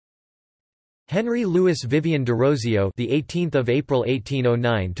Henry Louis Vivian Derozio, the 18th of April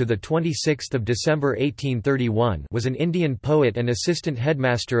 1809 to the 26th of December 1831, was an Indian poet and assistant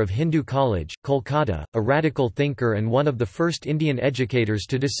headmaster of Hindu College, Kolkata, a radical thinker and one of the first Indian educators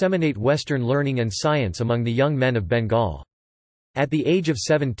to disseminate Western learning and science among the young men of Bengal. At the age of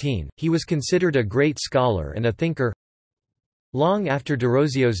 17, he was considered a great scholar and a thinker. Long after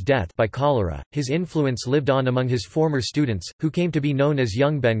Derozio's death by cholera, his influence lived on among his former students, who came to be known as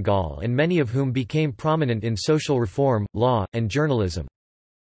Young Bengal and many of whom became prominent in social reform, law, and journalism.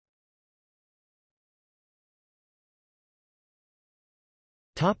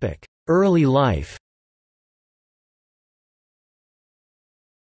 Early life.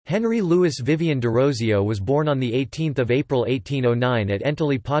 Henry Louis Vivian Derozio was born on 18 April 1809 at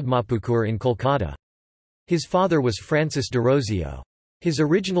Entally Padmapukur in Kolkata. His father was Francis Derozio. His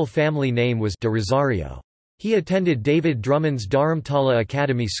original family name was de Rosario. He attended David Drummond's Dharamtala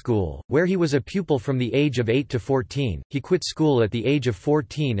Academy School, where he was a pupil from the age of 8 to 14. He quit school at the age of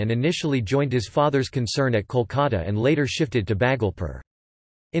 14 and initially joined his father's concern at Kolkata and later shifted to Bhagalpur.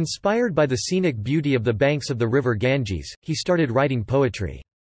 Inspired by the scenic beauty of the banks of the river Ganges, he started writing poetry.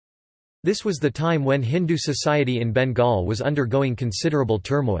 This was the time when Hindu society in Bengal was undergoing considerable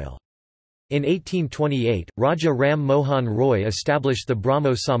turmoil. In 1828, Raja Ram Mohan Roy established the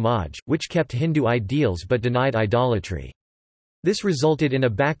Brahmo Samaj, which kept Hindu ideals but denied idolatry. This resulted in a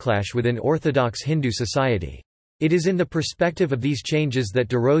backlash within orthodox Hindu society. It is in the perspective of these changes that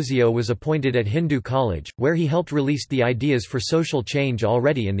Derozio was appointed at Hindu College, where he helped release the ideas for social change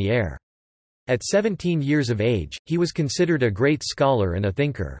already in the air. At 17 years of age, he was considered a great scholar and a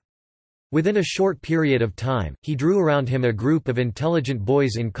thinker. Within a short period of time, he drew around him a group of intelligent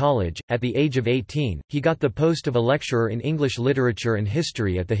boys in college. At the age of 18, he got the post of a lecturer in English literature and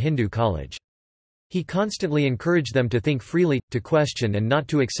history at the Hindu College. He constantly encouraged them to think freely, to question and not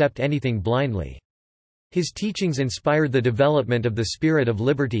to accept anything blindly. His teachings inspired the development of the spirit of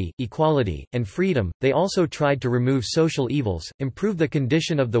liberty, equality, and freedom. They also tried to remove social evils, improve the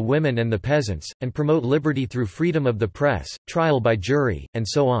condition of the women and the peasants, and promote liberty through freedom of the press, trial by jury, and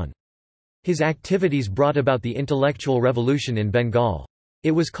so on. His activities brought about the intellectual revolution in Bengal.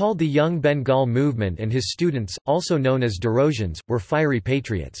 It was called the Young Bengal Movement, and his students, also known as Derosians, were fiery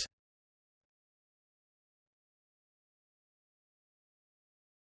patriots.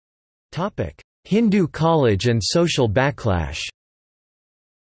 Hindu college and social backlash.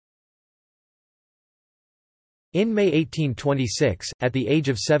 In May 1826, at the age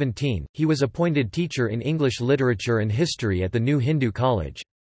of 17, he was appointed teacher in English literature and history at the new Hindu college.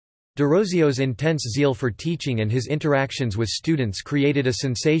 Derozio's intense zeal for teaching and his interactions with students created a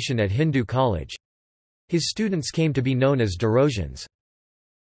sensation at Hindu College. His students came to be known as Derosians.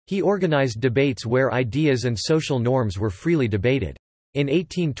 He organized debates where ideas and social norms were freely debated. In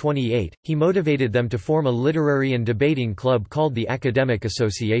 1828, he motivated them to form a literary and debating club called the Academic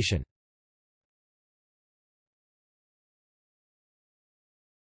Association.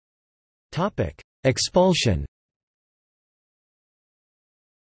 Expulsion.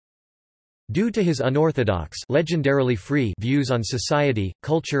 Due to his unorthodox, legendarily free views on society,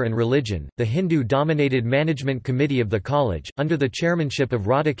 culture and religion, the Hindu-dominated management committee of the college, under the chairmanship of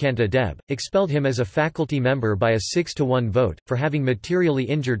Radhakanta Deb, expelled him as a faculty member by a 6-to-1 vote, for having materially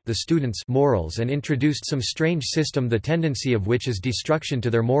injured the students' morals and introduced some strange system, the tendency of which is destruction to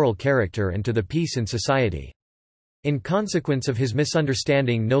their moral character and to the peace in society. In consequence of his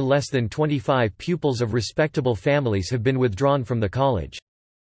misunderstanding, no less than 25 pupils of respectable families have been withdrawn from the college.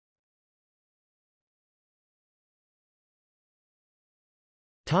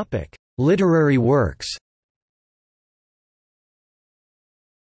 Literary works.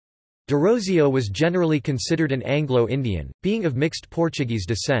 Derozio was generally considered an Anglo-Indian, being of mixed Portuguese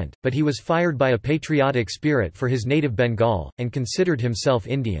descent, but he was fired by a patriotic spirit for his native Bengal, and considered himself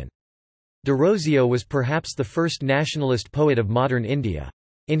Indian. Derozio was perhaps the first nationalist poet of modern India.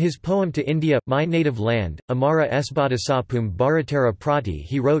 In his poem To India, My Native Land, Amara Esbadasapum Bharatara Prati,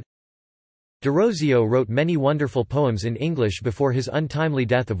 he wrote, Derozio wrote many wonderful poems in English before his untimely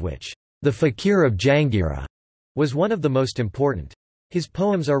death, of which, The Fakir of Jangira was one of the most important. His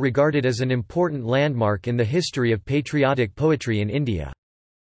poems are regarded as an important landmark in the history of patriotic poetry in India.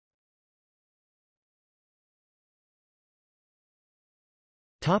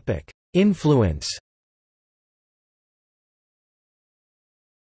 Influence.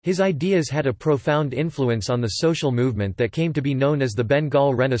 His ideas had a profound influence on the social movement that came to be known as the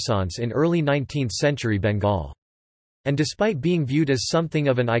Bengal Renaissance in early 19th-century Bengal. And despite being viewed as something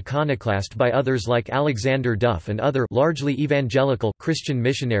of an iconoclast by others like Alexander Duff and other largely evangelical Christian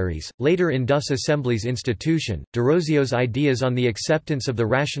missionaries, later in Duff's Assembly's institution, Derozio's ideas on the acceptance of the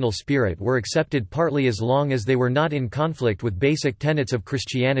rational spirit were accepted partly as long as they were not in conflict with basic tenets of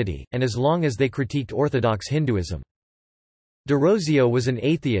Christianity, and as long as they critiqued Orthodox Hinduism. Derozio was an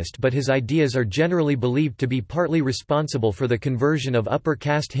atheist, but his ideas are generally believed to be partly responsible for the conversion of upper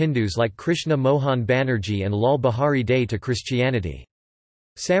caste Hindus like Krishna Mohan Banerjee and Lal Bahari Dey to Christianity.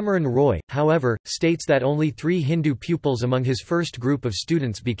 Samaran Roy, however, states that only 3 Hindu pupils among his first group of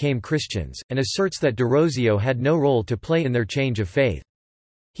students became Christians, and asserts that Derozio had no role to play in their change of faith.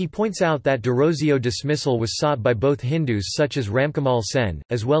 He points out that Derozio dismissal was sought by both Hindus such as Ramkamal Sen,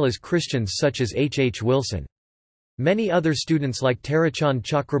 as well as Christians such as H. H. Wilson. Many other students like Tarachand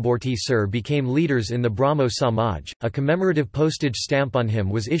Chakraborty Sir became leaders in the Brahmo Samaj. A commemorative postage stamp on him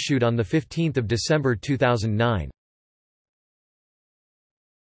was issued on 15 December 2009.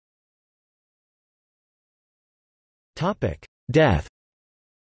 Death.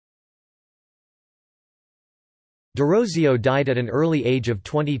 Derozio died at an early age of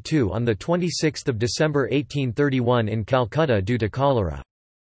 22 on 26 December 1831 in Calcutta due to cholera.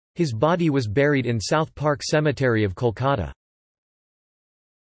 His body was buried in South Park Cemetery of Kolkata.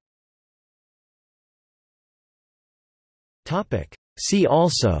 See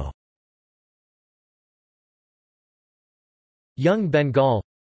also: Young Bengal,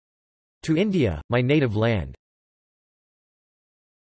 To India, My Native Land.